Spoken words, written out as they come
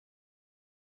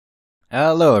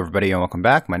Hello everybody and welcome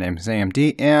back. My name is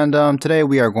AMD and today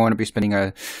we are going to be spending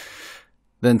the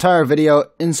entire video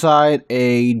inside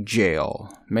a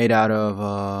jail made out of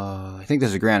I think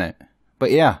this is granite.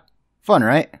 But yeah, fun,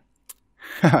 right?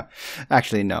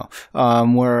 Actually no.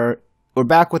 We're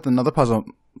back with another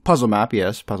puzzle map,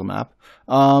 yes, puzzle map.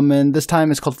 And this time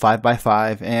it's called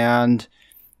 5x5 and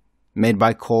made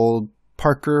by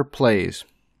ColdParkerPlays.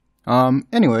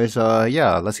 Anyways,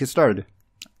 yeah, let's get started.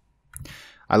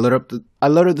 I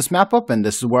loaded this map up, and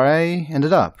this is where I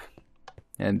ended up.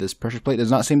 And this pressure plate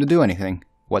does not seem to do anything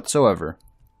whatsoever.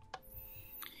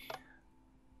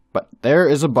 But there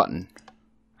is a button.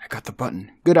 I got the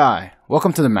button. Good eye.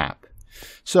 Welcome to the map.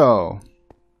 So,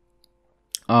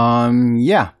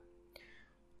 yeah.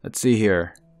 Let's see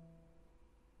here.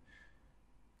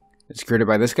 It's created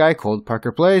by this guy,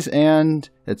 ColdParkerPlays, and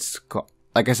it's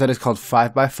like I said, it's called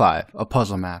 5x5, a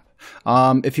puzzle map.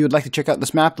 If you would like to check out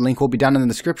this map, the link will be down in the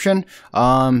description.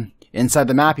 Inside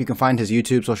the map, you can find his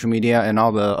YouTube, social media, and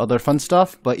all the other fun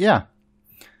stuff. But yeah.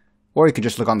 Or you could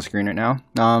just look on the screen right now.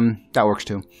 That works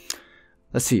too.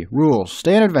 Let's see. Rules.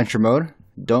 Stay in adventure mode.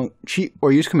 Don't cheat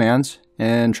or use commands.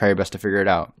 And try your best to figure it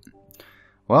out.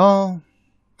 Well,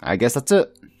 I guess that's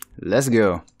it. Let's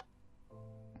go.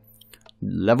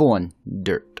 Level 1.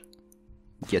 Dirt.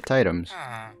 Get items.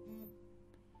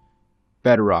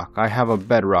 Bedrock. I have a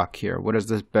bedrock here. What is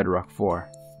this bedrock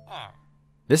for?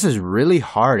 This is really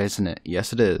hard, isn't it?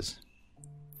 Yes, it is.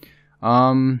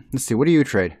 Let's see. What do you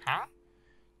trade?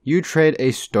 You trade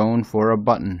a stone for a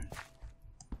button.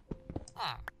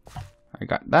 I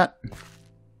got that.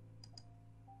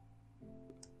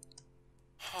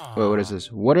 Wait, what is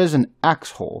this? What is an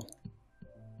axe hole?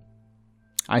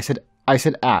 I said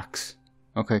axe.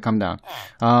 Okay, calm down.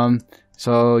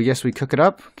 So yes, we cook it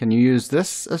up. Can you use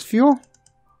this as fuel?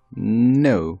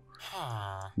 No.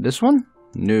 This one?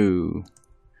 No.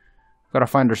 Gotta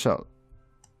find ourselves.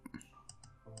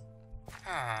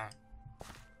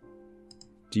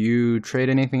 Do you trade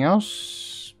anything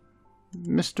else,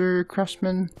 Mr.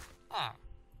 Craftsman?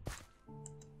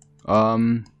 I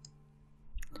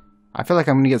feel like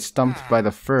I'm gonna get stumped by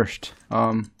the first.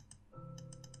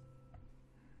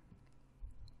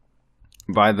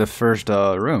 By the first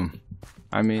room.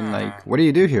 I mean, like, what do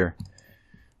you do here?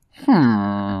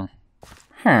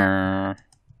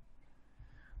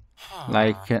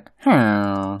 Like,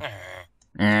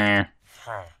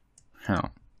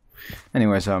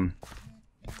 anyways,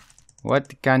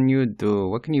 what can you do?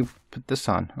 What can you put this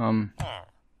on?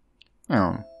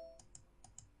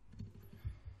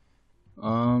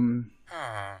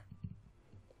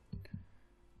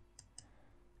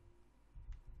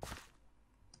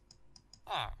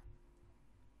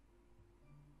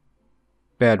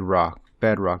 Bedrock.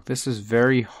 This is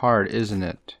very hard, isn't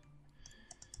it?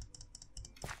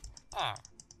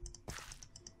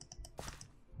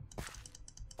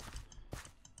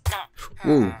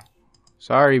 Ooh.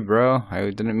 Sorry, bro. I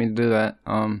didn't mean to do that.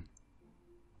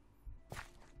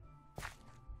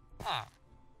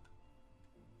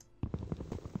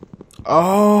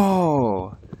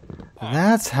 Oh!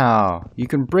 That's how. You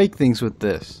can break things with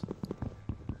this.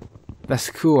 That's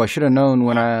cool. I should have known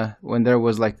when there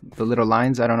was like the little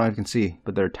lines. I don't know if you can see,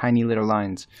 but they're tiny little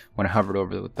lines when I hovered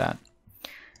over with that.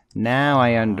 Now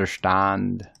I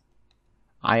understand.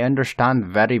 I understand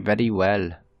very, very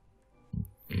well.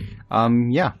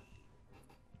 Yeah.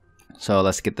 So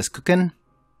let's get this cooking.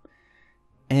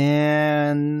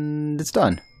 And it's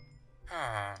done.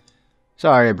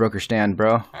 Sorry I broke your stand,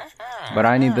 bro. But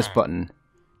I need this button.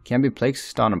 Can be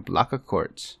placed on a block of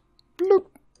quartz. Bloop.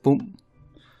 Boom.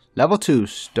 Level 2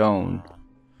 stone.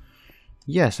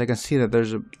 Yes, I can see that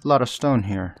there's a lot of stone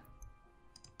here.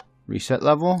 Reset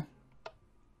level?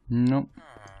 Nope.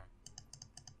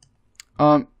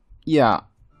 Yeah.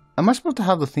 Am I supposed to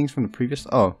have the things from the previous?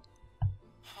 Oh.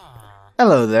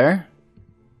 Hello there.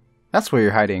 That's where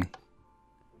you're hiding.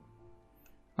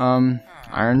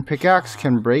 Iron pickaxe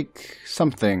can break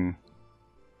something.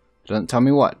 Doesn't tell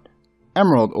me what.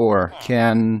 Emerald ore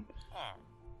can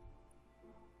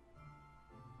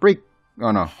break.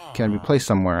 Oh no, can be placed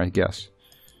somewhere, I guess.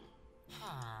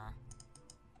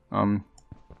 You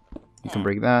can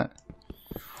break that.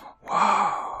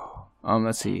 Wow.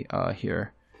 Let's see.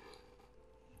 Here.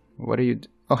 What are you?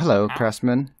 Oh, hello,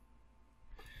 craftsman.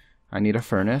 I need a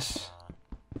furnace.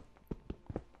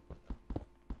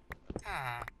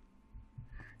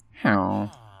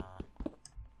 How?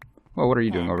 Well, what are you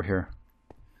doing over here?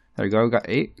 There you go. Got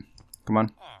 8. Come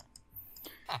on.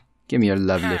 Give me a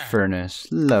lovely furnace.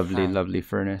 Lovely, lovely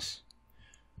furnace.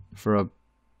 For a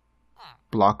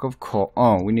block of coal.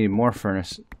 Oh, we need more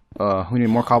furnace. We need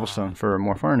more cobblestone for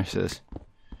more furnaces.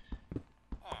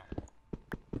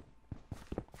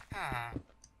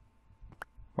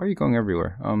 Why are you going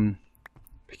everywhere?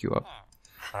 Pick you up.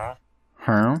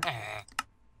 Huh?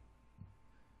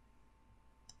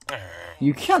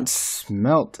 You can't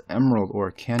smelt emerald ore,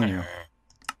 can you?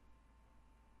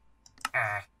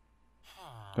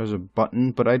 There's a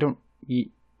button, but I don't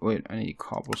eat. Wait, I need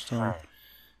cobblestone.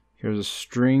 Here's a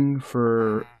string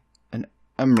for an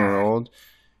emerald.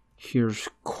 Here's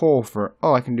coal for.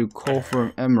 Oh, I can do coal for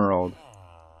an emerald.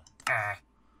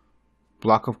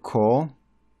 Block of coal.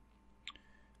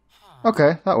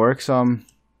 Okay, that works. I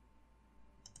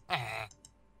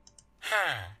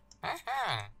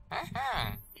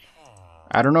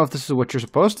don't know if this is what you're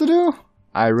supposed to do.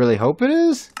 I really hope it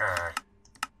is.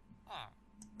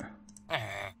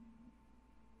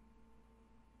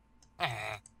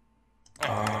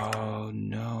 Oh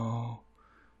no.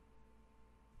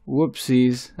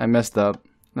 Whoopsies. I messed up.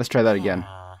 Let's try that again,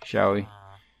 shall we?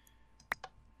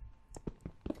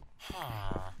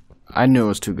 I knew it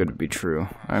was too good to be true.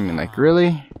 I mean, like,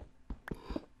 really?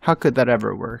 How could that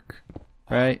ever work?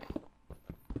 Right?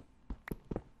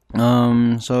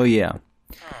 So yeah.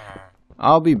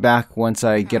 I'll be back once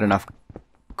I get enough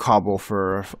cobble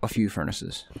for a few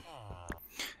furnaces.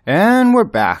 And we're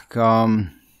back.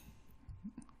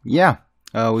 Yeah.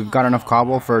 We've got enough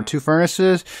cobble for 2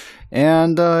 furnaces.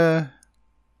 And,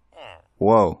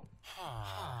 whoa.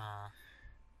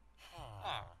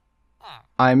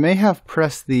 I may have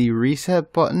pressed the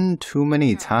reset button too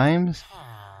many times.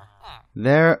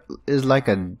 There is like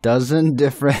a dozen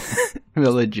different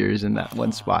villagers in that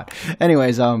one spot.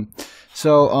 Anyways, I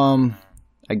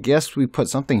guess we put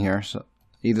something here. So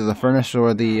either the furnace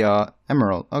or the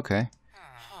emerald. Okay.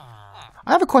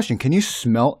 I have a question. Can you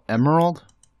smelt emerald?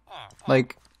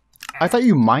 Like, I thought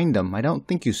you mined them. I don't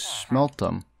think you smelt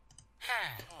them.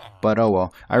 But oh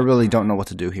well. I really don't know what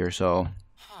to do here, so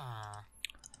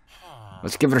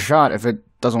let's give it a shot. If it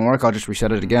doesn't work, I'll just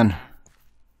reset it again.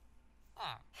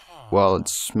 Well,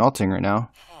 it's smelting right now.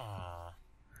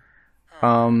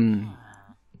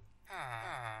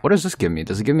 What does this give me?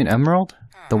 Does it give me an emerald?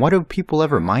 Then why do people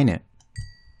ever mine it?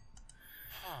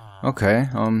 Okay,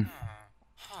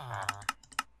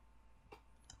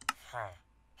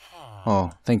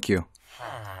 oh, thank you.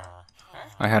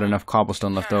 I had enough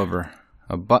cobblestone left over.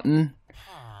 A button.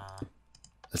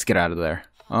 Let's get out of there.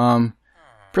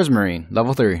 Prismarine,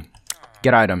 level 3.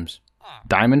 Get items.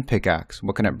 Diamond pickaxe.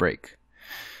 What can it break?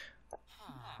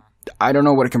 I don't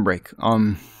know what it can break.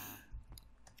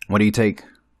 What do you take?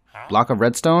 Block of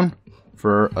redstone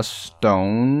for a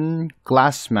stone.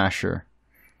 Glass smasher.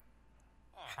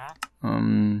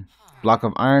 Block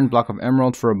of iron, block of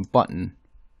emerald for a button.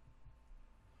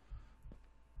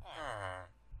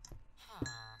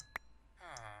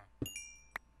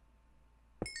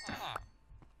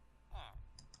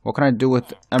 What can I do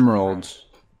with emeralds?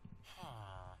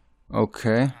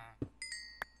 Okay.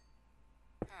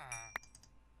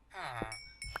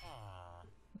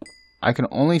 I can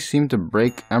only seem to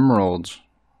break emeralds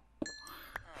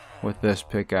with this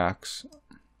pickaxe.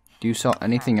 Do you sell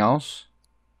anything else?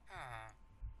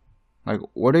 Like,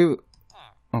 what do you...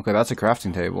 Okay, that's a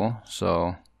crafting table,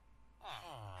 so...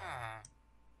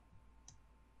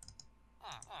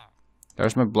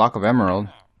 There's my block of emerald.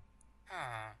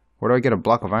 Where do I get a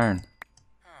block of iron?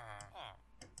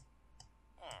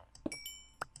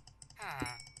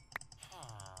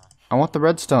 I want the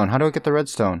redstone. How do I get the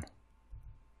redstone?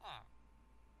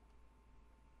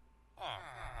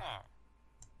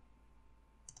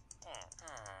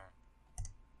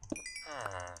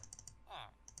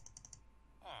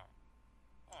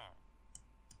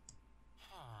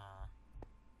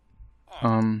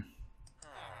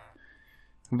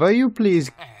 Will you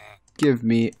please give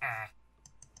me...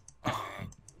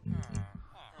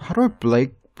 How do I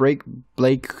break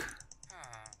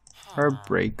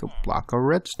a block of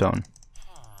redstone?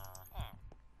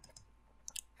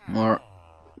 Or,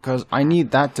 because I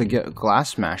need that to get a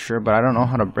glass smasher, but I don't know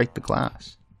how to break the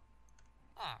glass.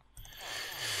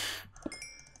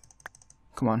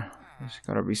 Come on, there's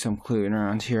gotta be some clue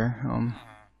around here.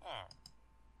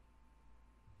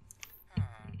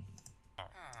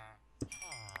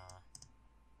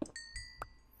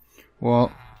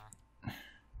 Well,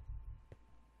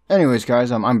 anyways,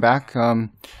 guys, I'm back.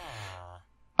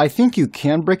 I think you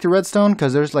can break the redstone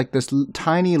because there's like this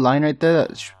tiny line right there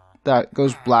that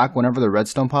goes black whenever the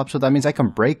redstone pops. So that means I can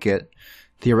break it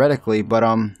theoretically, but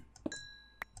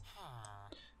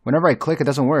whenever I click, it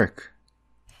doesn't work.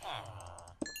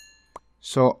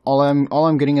 So all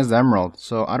I'm getting is the emerald.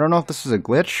 So I don't know if this is a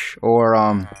glitch or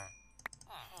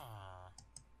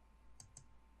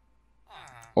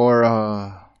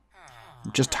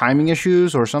just timing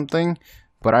issues or something,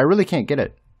 but I really can't get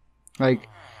it. Like,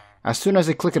 As soon as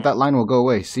I click it, that line will go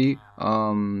away. See?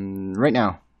 Right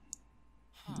now.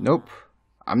 Nope.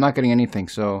 I'm not getting anything,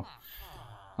 so...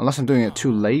 Unless I'm doing it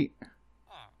too late.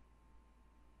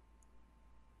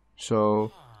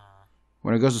 So...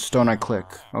 When it goes to stone, I click.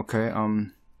 Okay,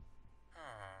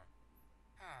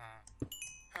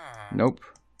 Nope.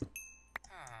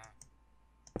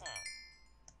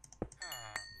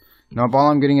 Nope,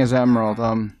 all I'm getting is emerald.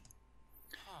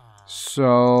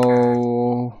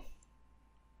 So...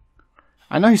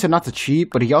 I know he said not to cheat,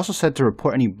 but he also said to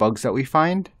report any bugs that we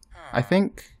find, I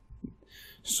think.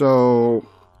 So...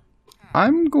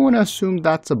 I'm going to assume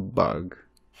that's a bug.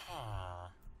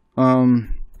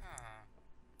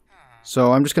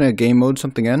 So I'm just going to game mode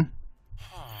something in.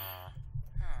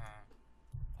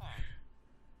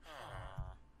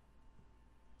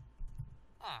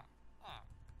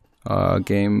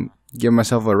 Give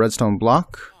myself a redstone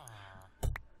block.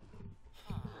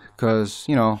 Because,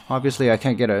 you know, obviously I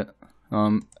can't get it.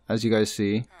 As you guys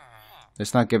see,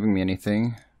 it's not giving me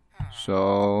anything.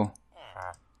 So...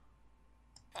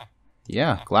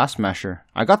 Yeah, glass smasher.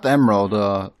 I got the emerald,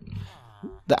 the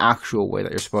actual way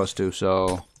that you're supposed to,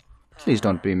 so please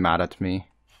don't be mad at me.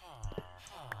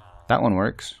 That one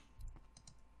works.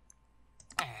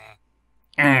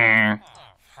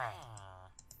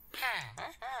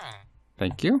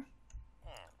 Thank you.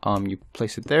 You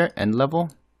place it there, end level.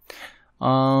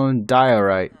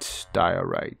 Diorite.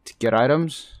 Get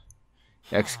items.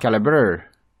 Excalibur.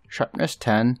 Sharpness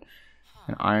 10.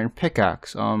 An iron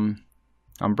pickaxe.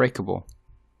 Unbreakable.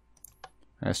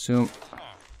 I assume...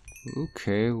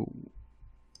 Okay. What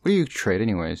do you trade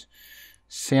anyways?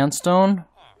 Sandstone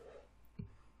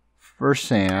for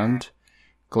sand.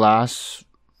 Glass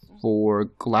for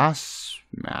glass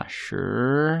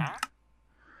smasher.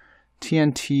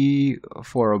 TNT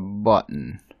for a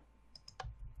button.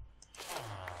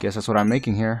 Guess that's what I'm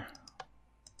making here.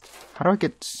 How do I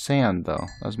get sand though?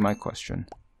 That's my question.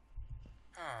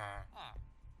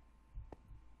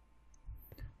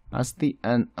 That's the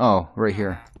end. Oh, right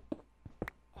here.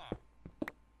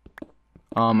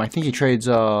 I think he trades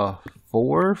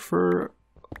 4 for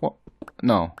what?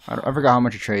 No, I forgot how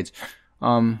much he trades.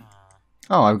 Oh,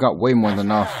 I've got way more than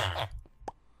enough.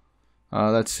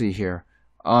 Let's see here.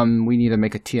 We need to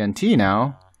make a TNT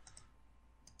now.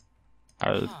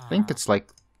 I think it's like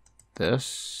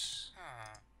this.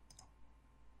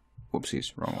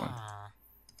 Whoopsies, wrong one.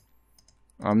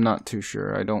 I'm not too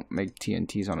sure. I don't make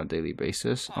TNTs on a daily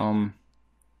basis.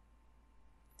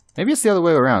 Maybe it's the other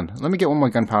way around. Let me get one more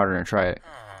gunpowder and try it.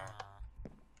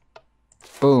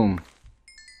 Boom.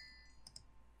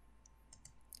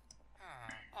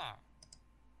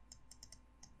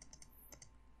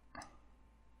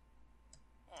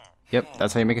 Yep,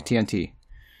 that's how you make a TNT.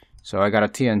 So I got a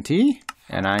TNT,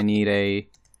 and I need a...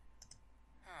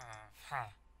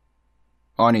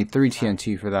 Oh, I need 3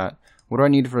 TNT for that. What do I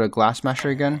need for the glass smasher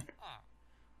again?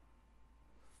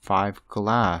 5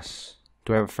 glass.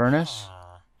 Do I have a furnace?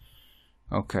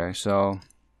 Okay, so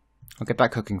I'll get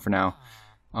that cooking for now.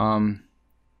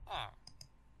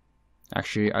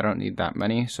 Actually, I don't need that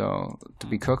many, so to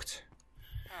be cooked.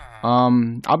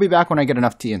 I'll be back when I get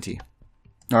enough TNT.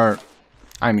 Or,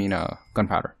 I mean,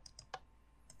 gunpowder.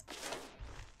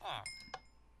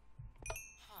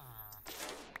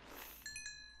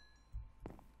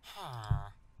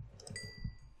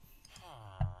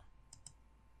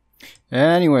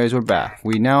 Anyways, we're back.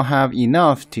 We now have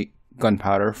enough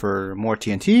gunpowder for more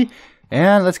TNT.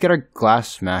 And let's get our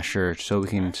glass smasher so we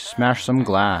can smash some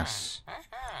glass.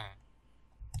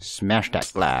 Smash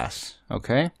that glass.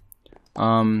 Okay.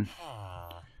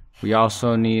 We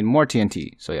also need more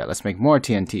TNT. So yeah, let's make more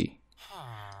TNT.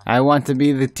 I want to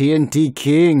be the TNT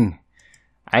king.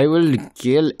 I will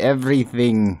kill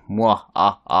everything. Mwah,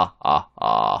 ah, ah, ah,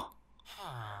 ah.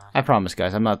 I promise,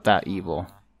 guys, I'm not that evil.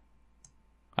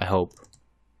 I hope.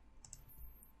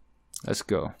 Let's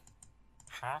go.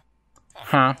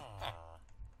 Huh?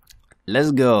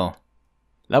 Let's go.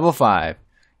 Level 5.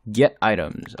 Get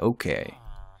items. Okay.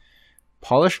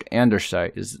 Polished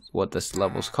andesite is what this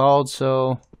level's called,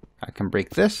 so I can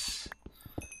break this.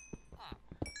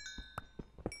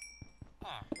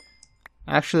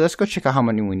 Actually, let's go check out how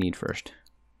many we need first.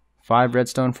 5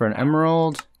 redstone for an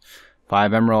emerald.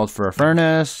 5 emerald for a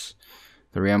furnace.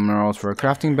 3 emeralds for a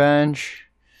crafting bench.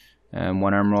 And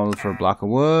 1 emerald for a block of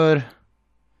wood.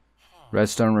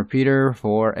 Redstone repeater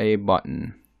for a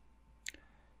button.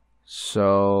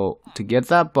 So, to get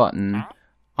that button,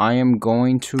 I am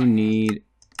going to need...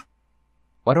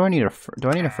 Why do I need do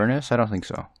I need a furnace? I don't think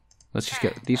so. Let's just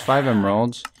get these 5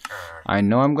 emeralds. I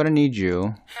know I'm going to need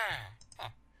you.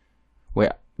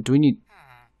 Wait, do we need...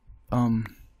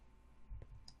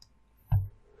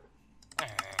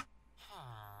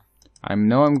 I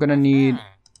know I'm gonna need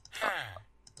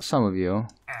some of you.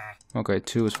 Okay,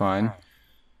 2 is fine.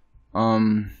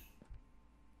 Where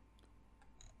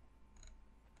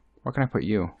can I put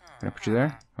you? Can I put you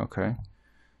there? Okay.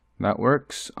 That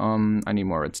works. I need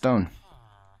more redstone.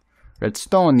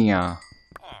 Redstonia.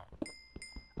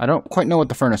 I don't quite know what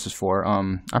the furnace is for.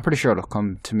 I'm pretty sure it'll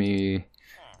come to me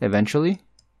eventually.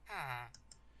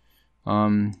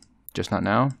 Just not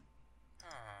now.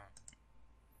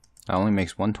 That only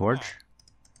makes 1 torch.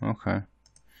 Okay.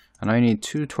 And I need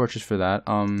 2 torches for that.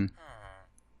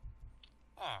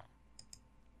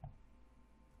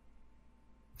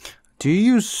 Do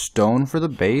you use stone for the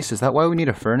base? Is that why we need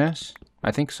a furnace?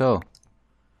 I think so.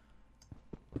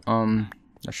 That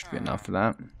should be enough for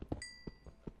that.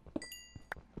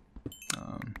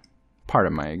 Part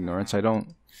of my ignorance.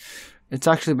 It's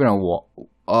actually been a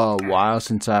while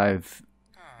since I've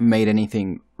made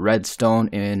anything redstone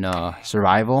in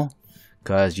survival,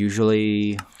 because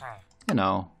usually, you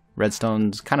know,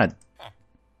 redstone's kind of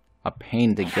a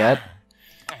pain to get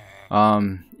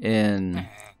in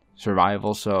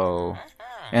survival, so,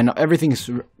 and everything's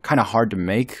kind of hard to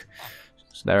make,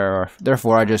 so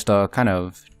therefore I just kind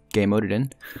of game moded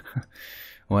in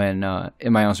when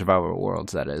in my own survival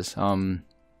worlds, that is.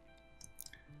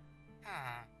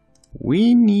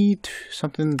 We need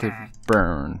something to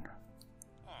burn.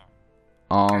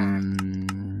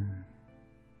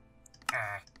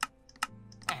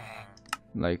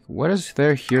 Like, what is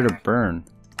there here to burn?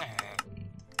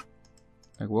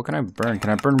 Like, what can I burn? Can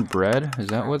I burn bread? Is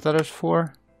that what that is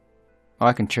for? Oh,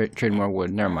 I can trade more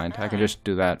wood. Never mind. I can just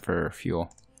do that for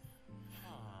fuel.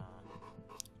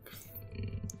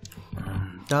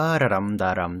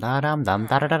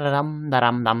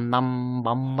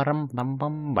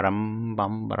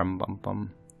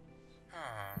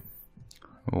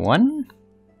 One.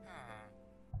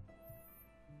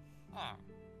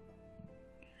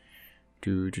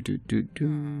 Do.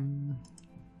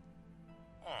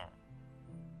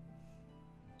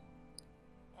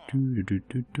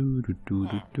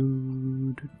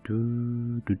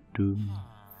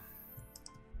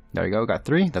 There we go, got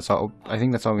 3. That's all. I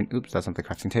think that's all we. Oops, that's not the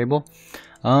crafting table.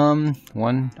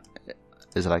 1.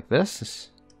 Is it like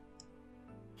this?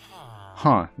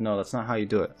 Huh, no, that's not how you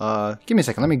do it. Give me a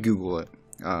second, let me Google it.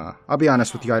 I'll be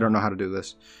honest with you, I don't know how to do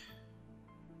this.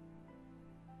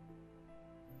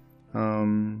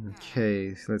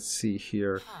 Okay, let's see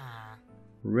here.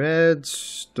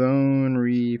 Redstone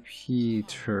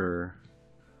repeater.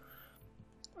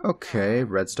 Okay,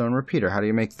 redstone repeater. How do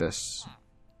you make this?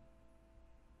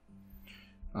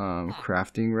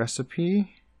 Crafting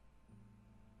recipe.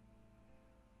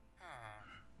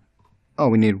 Oh,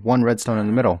 we need 1 redstone in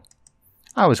the middle.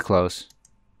 I was close.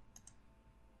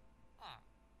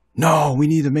 No, we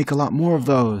need to make a lot more of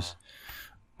those.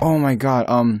 Oh my god.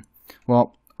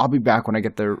 Well, I'll be back when I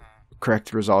get the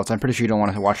correct results. I'm pretty sure you don't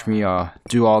want to watch me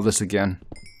do all this again.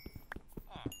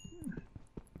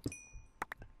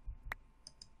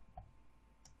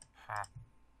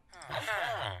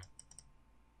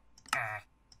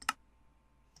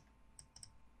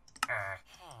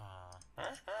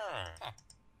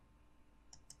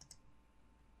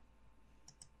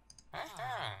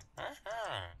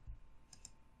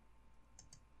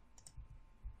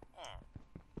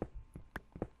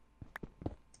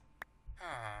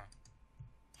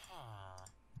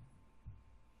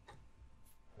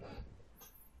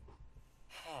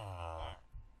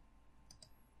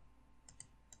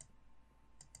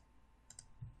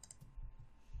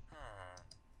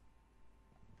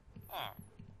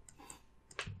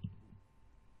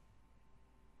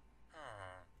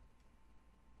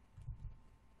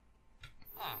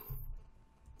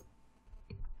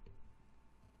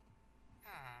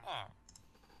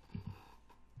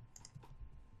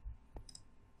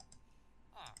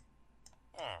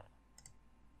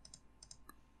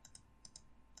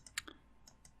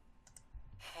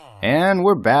 And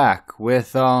we're back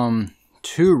with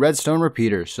 2 redstone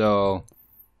repeaters. So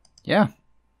yeah,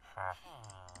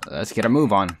 let's get a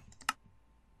move on.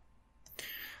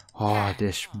 Oh,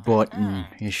 this button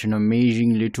is an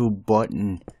amazing little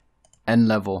button. End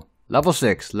level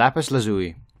 6, lapis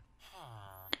lazuli.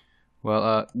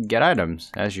 Well, get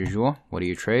items as usual. What do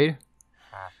you trade?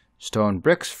 Stone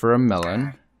bricks for a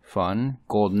melon. Fun.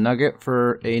 Gold nugget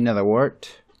for a nether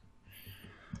wart.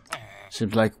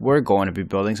 Seems like we're going to be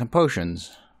building some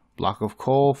potions. Block of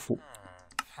coal.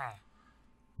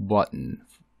 Button.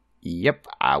 Yep,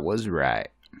 I was right.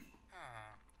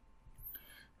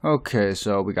 Okay,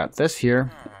 so we got this here.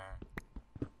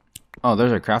 Oh,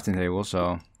 there's our crafting table,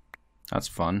 so that's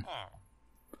fun.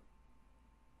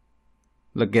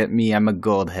 Look at me, I'm a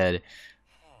gold head.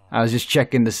 I was just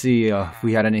checking to see if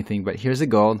we had anything, but here's the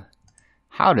gold.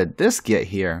 How did this get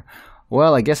here?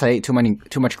 Well, I guess I ate too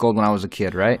much gold when I was a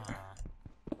kid, right?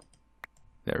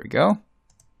 There we go.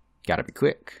 Gotta be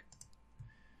quick.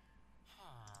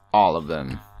 All of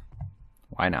them.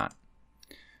 Why not?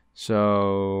 So,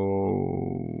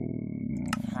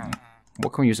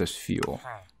 what can we use as fuel?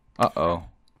 Uh-oh.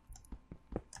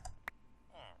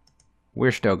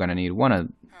 We're still gonna need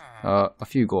a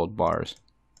few gold bars.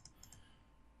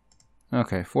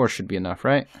 Okay, 4 should be enough,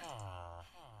 right?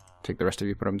 Take the rest of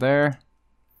you, put them there.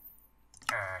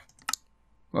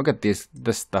 We'll get this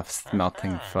stuff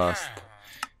smelting first.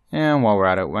 And while we're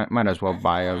at it, might as well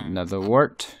buy another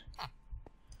wart.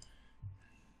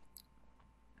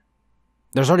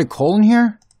 There's already coal in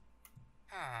here?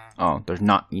 Oh, there's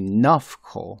not enough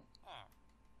coal.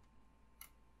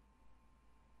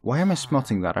 Why am I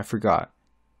smelting that? I forgot.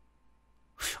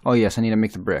 Oh yes, I need to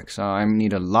make the bricks. I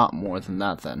need a lot more than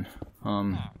that then.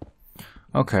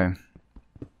 Okay.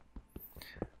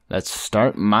 Let's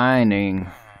start mining.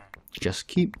 Just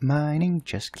keep mining,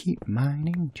 just keep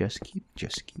mining, just keep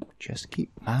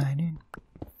mining.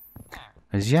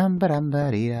 That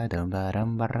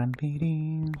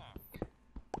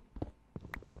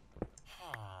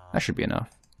should be enough.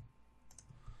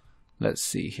 Let's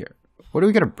see here. Where do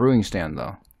we get a brewing stand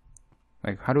though?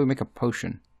 Like, how do we make a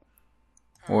potion?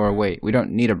 Or wait, we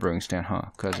don't need a brewing stand, huh?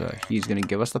 Because he's gonna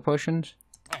give us the potions?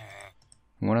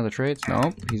 One of the trades?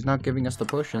 Nope, he's not giving us the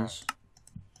potions.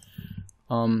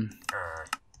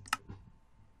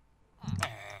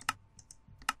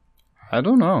 I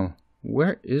don't know.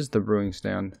 Where is the brewing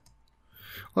stand?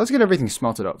 Well, let's get everything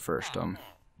smelted up first.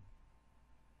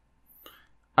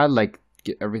 I'd like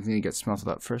get everything to get smelted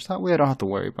up first. That way I don't have to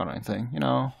worry about anything, you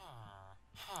know?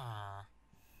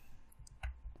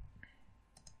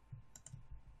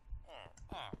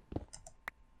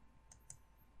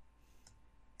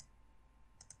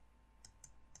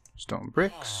 Stone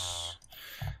bricks.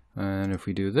 And if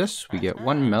we do this, we get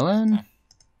 1 melon.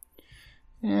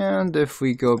 And if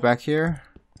we go back here,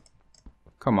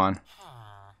 come on.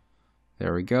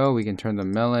 There we go. We can turn the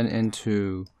melon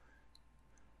into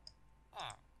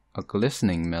a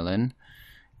glistening melon.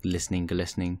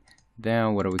 Glistening.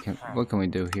 Then what can we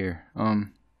do here?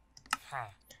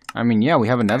 I mean, yeah, we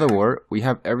have another wart. We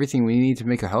have everything we need to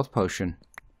make a health potion.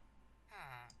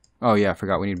 Oh yeah, I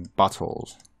forgot we need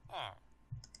bottles.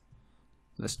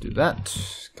 Let's do that.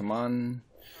 Come on.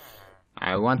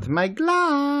 I want my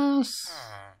glass.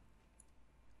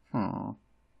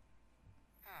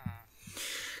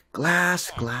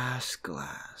 Glass.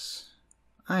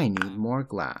 I need more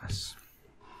glass.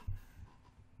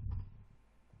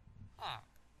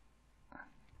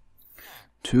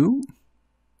 Two.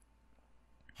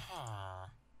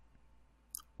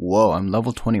 Whoa, I'm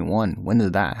level 21. When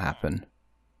did that happen?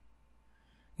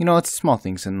 You know, it's small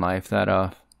things in life that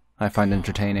I find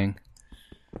entertaining.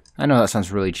 I know that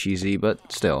sounds really cheesy,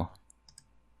 but still.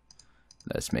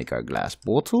 Let's make our glass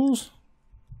bottles.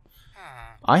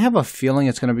 I have a feeling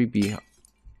it's gonna be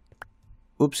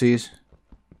Oopsies.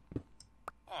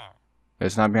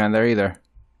 It's not behind there either.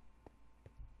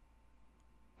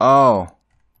 Oh.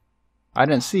 I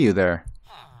didn't see you there.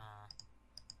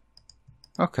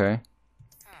 Okay.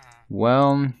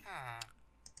 Well,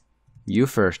 you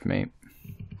first, mate.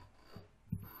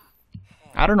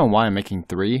 I don't know why I'm making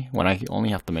 3 when I only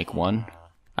have to make 1.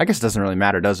 I guess it doesn't really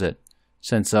matter, does it?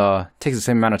 Since it takes the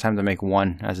same amount of time to make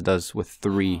 1 as it does with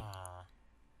 3.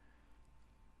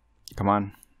 Come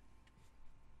on.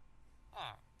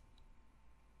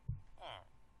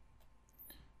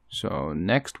 So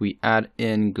next we add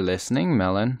in glistening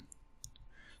melon.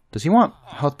 Does he want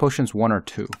health potions 1 or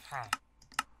 2?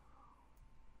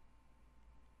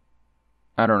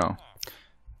 I don't know.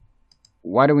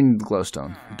 Why do we need the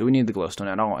glowstone? Do we need the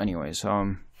glowstone at all? Anyways,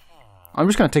 I'm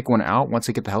just gonna take 1 out once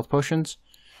I get the health potions,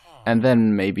 and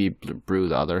then maybe brew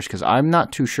the others, because I'm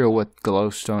not too sure what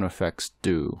glowstone effects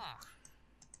do.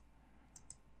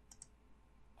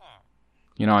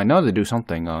 You know, I know they do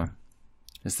something.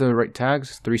 Is the right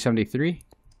tags? 373?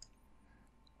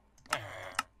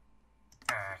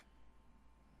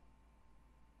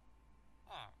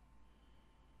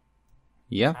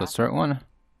 Yeah, let's start 1.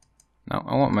 No,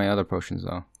 I want my other potions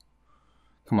though.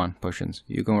 Come on, potions.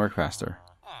 You can work faster.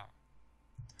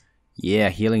 Yeah,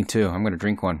 healing too. I'm gonna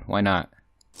drink 1. Why not?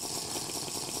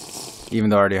 Even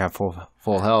though I already have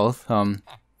full health.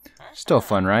 Still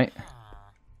fun, right?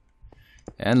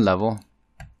 And level.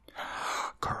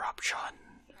 Corruption.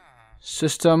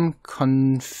 System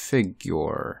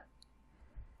configure.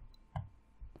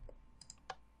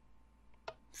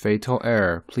 Fatal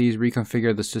error. Please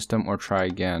reconfigure the system or try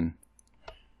again.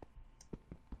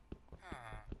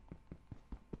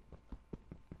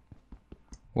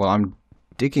 Well, I'm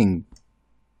digging.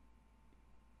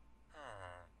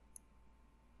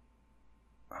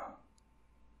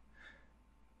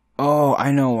 Oh,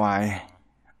 I know why.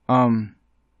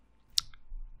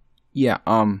 Yeah,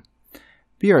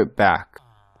 be right back.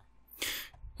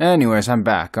 Anyways, I'm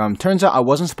back. Turns out I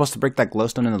wasn't supposed to break that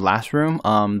glowstone in the last room.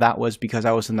 That was because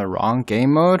I was in the wrong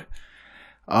game mode.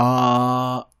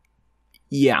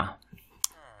 Yeah.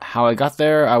 How I got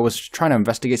there, I was trying to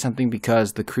investigate something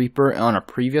because the creeper on a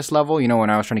previous level, you know, when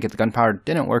I was trying to get the gunpowder,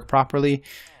 didn't work properly.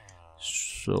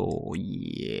 So,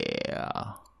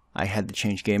 yeah. I had to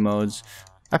change game modes.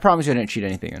 I promise you I didn't cheat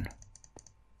anything in.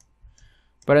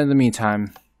 But in the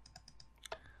meantime,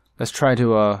 let's try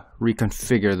to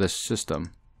reconfigure this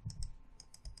system.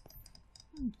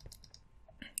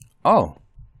 Oh.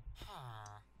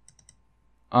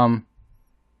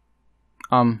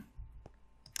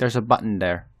 There's a button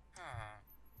there.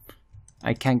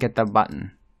 I can't get the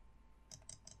button.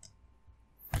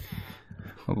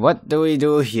 What do we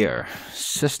do here?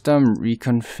 System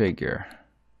reconfigure.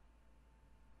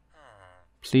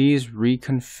 Please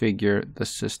reconfigure the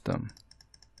system.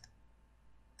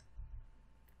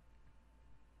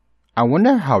 I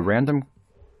wonder how random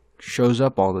shows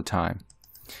up all the time.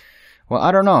 Well,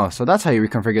 I don't know. So that's how you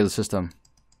reconfigure the system.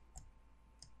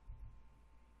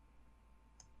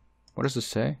 What does this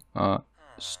say?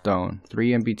 Stone.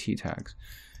 3 MBT tags.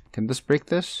 Can this break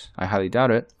this? I highly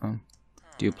doubt it.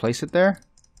 Do you place it there?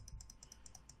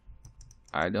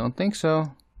 I don't think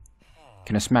so.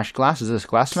 Can it smash glass? Is this a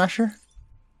glass smasher?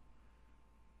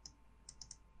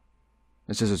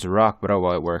 It says it's a rock, but oh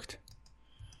well, it worked.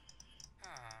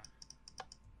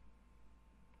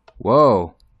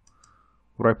 Whoa.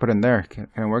 What do I put in there? Can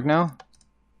it work now?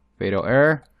 Fatal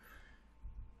error.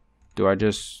 Do I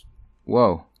just...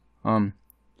 Whoa.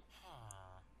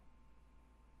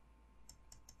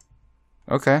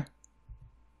 Okay.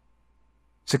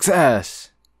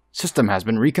 Success! System has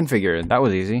been reconfigured. That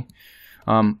was easy.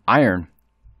 Iron.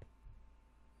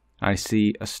 I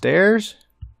see a stairs.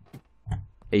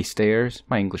 A stairs.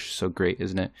 My English is so great,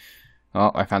 isn't it?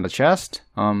 Oh, I found the chest.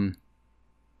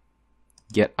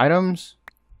 Get items.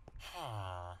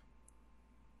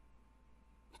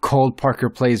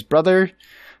 ColdParkerPlays brother.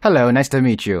 Hello, nice to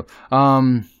meet you.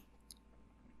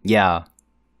 Yeah.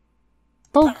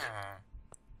 Poke.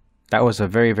 That was a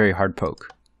very, very hard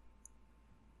poke.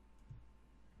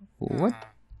 What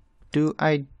do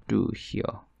I do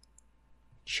here?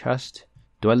 Chest.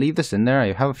 Do I leave this in there?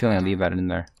 I have a feeling I leave that in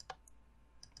there.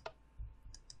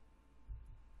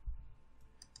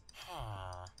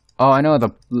 Oh, I know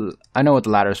what the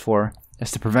ladder's for.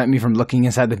 It's to prevent me from looking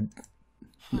inside,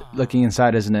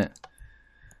 isn't it?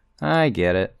 I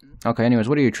get it. Okay, anyways,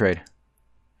 what do you trade?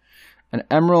 An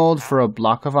emerald for a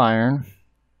block of iron.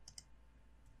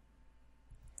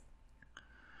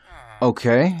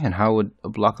 Okay, and how would a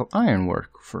block of iron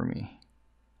work for me?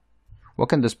 What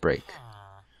can this break?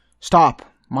 Stop!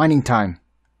 Mining time!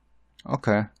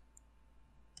 Okay.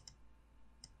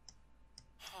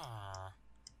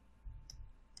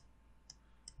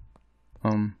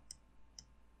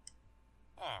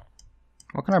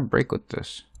 What can I break with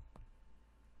this?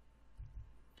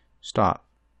 Stop.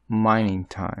 Mining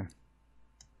time.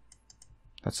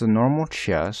 That's a normal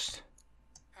chest.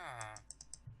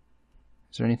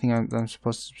 Is there anything I'm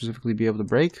supposed to specifically be able to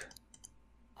break?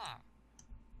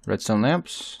 Redstone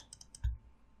lamps.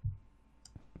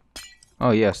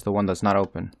 Oh yes, the one that's not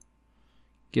open.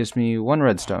 Gives me 1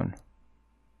 redstone.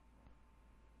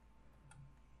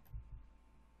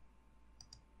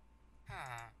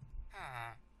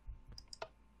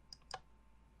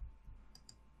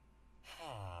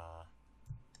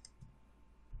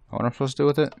 What am I supposed to do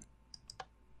with it?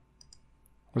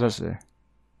 What does that say?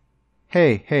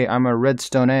 Hey, I'm a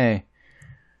redstone A.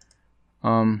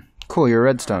 Cool, you're a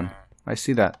redstone. I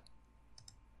see that.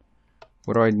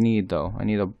 What do I need though? I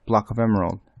need a block of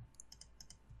emerald.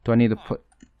 Do I need to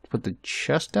put the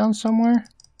chest down somewhere?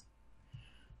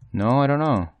 No, I don't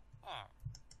know.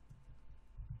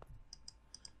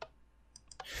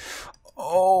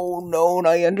 Oh no,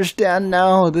 I understand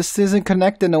now. This isn't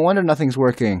connected. No wonder nothing's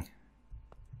working.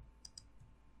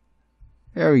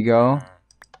 There we go.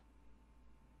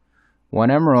 1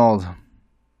 emerald.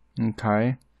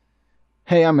 Okay.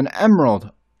 Hey, I'm an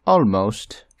emerald.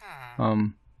 Almost.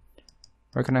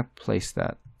 Where can I place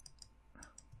that?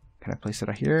 Can I place it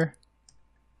out here?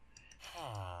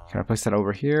 Can I place that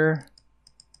over here?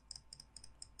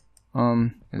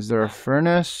 Is there a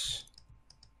furnace?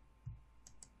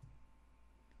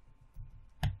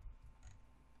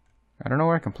 I don't know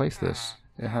where I can place this.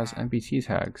 It has NPT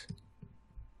tags.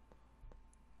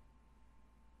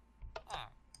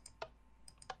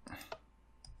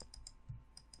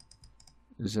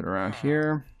 Is it around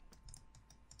here?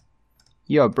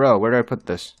 Yo, bro, where do I put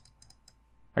this?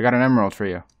 I got an emerald for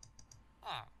you.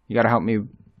 You gotta help me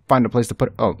find a place to put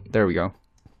it. Oh, there we go.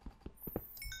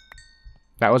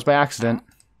 That was by accident.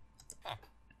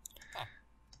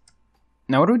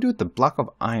 Now, what do we do with the block of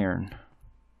iron?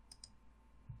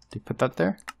 Do you put that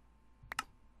there?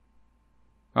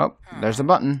 Oh, there's the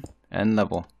button. End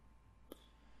level.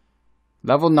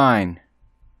 Level 9.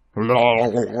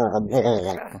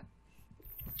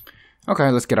 Okay,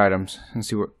 let's get items and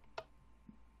see what...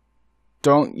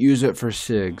 Don't use it for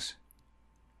SIGs.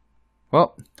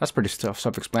 Well, that's pretty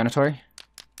self-explanatory.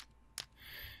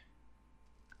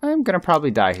 I'm gonna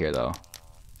probably die here, though.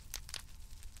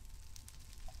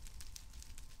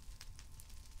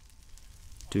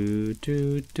 Do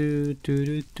do do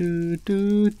do do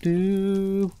do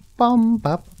do bum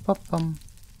bum bum bum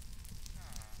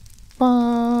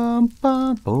bum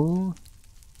bum bum.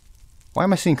 Why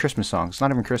am I singing Christmas songs? It's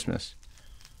not even Christmas.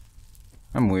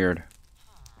 I'm weird.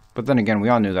 But then again, we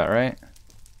all knew that, right?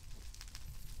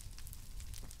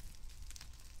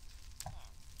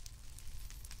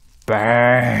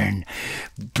 Burn!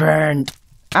 Burn!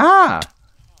 Ah!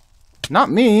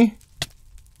 Not me!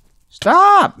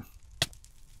 Stop!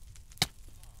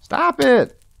 Stop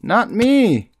it! Not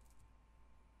me!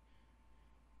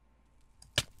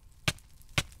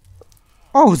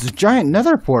 Oh, it's a giant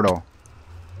nether portal.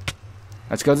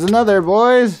 Let's go to the nether,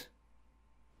 boys!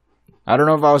 I don't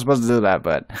know if I was supposed to do that,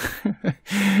 but...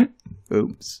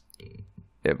 Oops.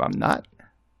 If I'm not...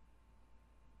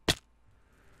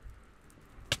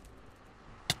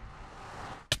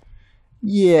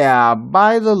 Yeah,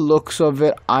 by the looks of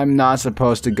it, I'm not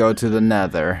supposed to go to the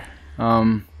nether.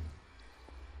 At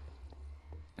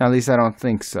least I don't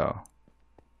think so.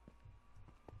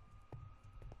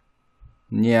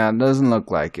 Yeah, it doesn't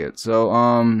look like it. So,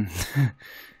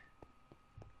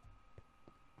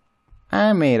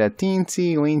 I made a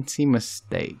teensy-weensy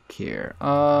mistake here.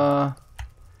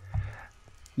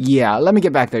 Yeah, let me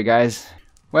get back there, guys.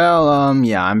 Well,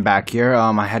 yeah, I'm back here.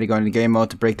 I had to go into game mode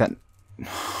to break that...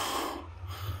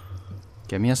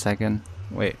 Give me a second.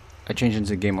 Wait, I changed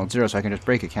into game mode 0 so I can just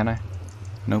break it, can't I?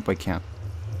 Nope, I can't.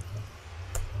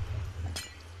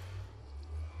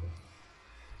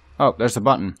 Oh, there's the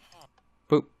button.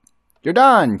 Boop. You're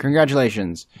done!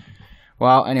 Congratulations.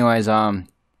 Well, anyways,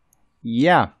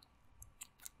 yeah.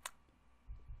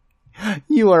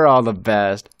 You are all the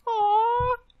best.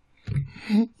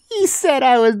 Aww. He said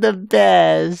I was the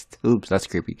best. Oops, that's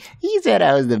creepy. He said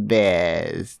I was the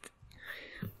best.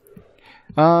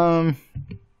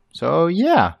 So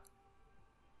yeah.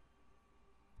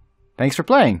 Thanks for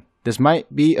playing. This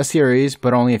might be a series,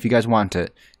 but only if you guys want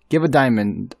it. Give a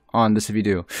diamond on this if you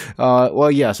do.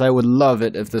 Well, yes, I would love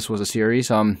it if this was a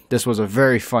series. This was a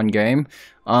very fun game.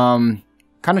 Kind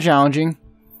of challenging.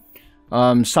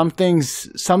 Some things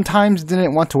sometimes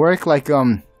didn't want to work, like,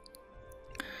 on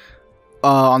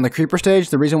the creeper stage.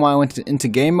 The reason why I went into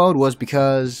game mode was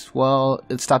because, well,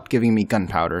 it stopped giving me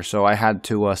gunpowder, so I had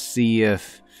to see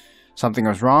if something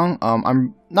was wrong.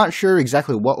 I'm not sure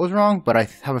exactly what was wrong, but I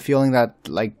have a feeling that,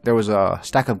 like, there was a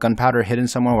stack of gunpowder hidden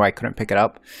somewhere where I couldn't pick it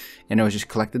up, and it was just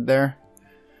collected there.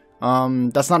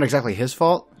 That's not exactly his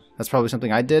fault. That's probably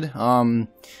something I did.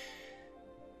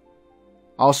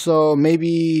 Also,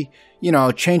 maybe, you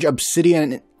know, change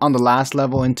obsidian on the last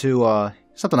level into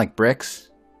something like bricks.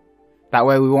 That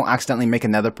way we won't accidentally make a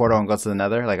nether portal and go to the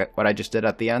nether, like what I just did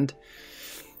at the end.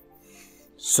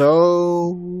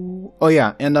 So, oh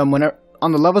yeah, and whenever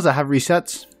on the levels that have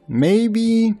resets,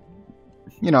 maybe,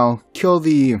 you know, kill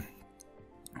the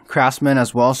craftsmen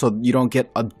as well, so you don't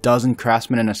get a dozen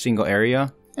craftsmen in a single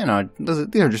area. You know,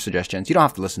 these are just suggestions. You don't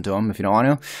have to listen to them if you don't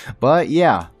want to. But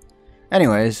yeah.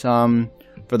 Anyways, for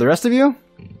the rest of you,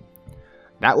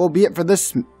 that will be it for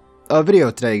this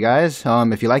video today, guys.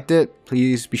 If you liked it,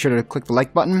 please be sure to click the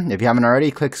like button. If you haven't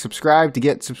already, click subscribe to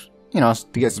get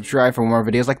subscribed for more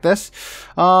videos like this.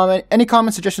 Any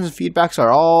comments, suggestions, and feedbacks are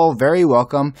all very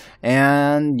welcome.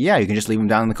 And yeah, you can just leave them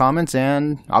down in the comments,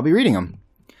 and I'll be reading them.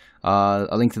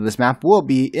 A link to this map will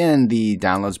be in the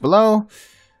downloads below.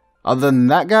 Other than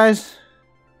that, guys,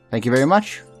 thank you very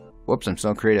much. Whoops, I'm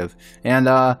so creative. And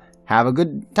have a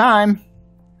good time.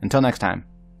 Until next time,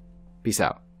 peace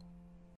out.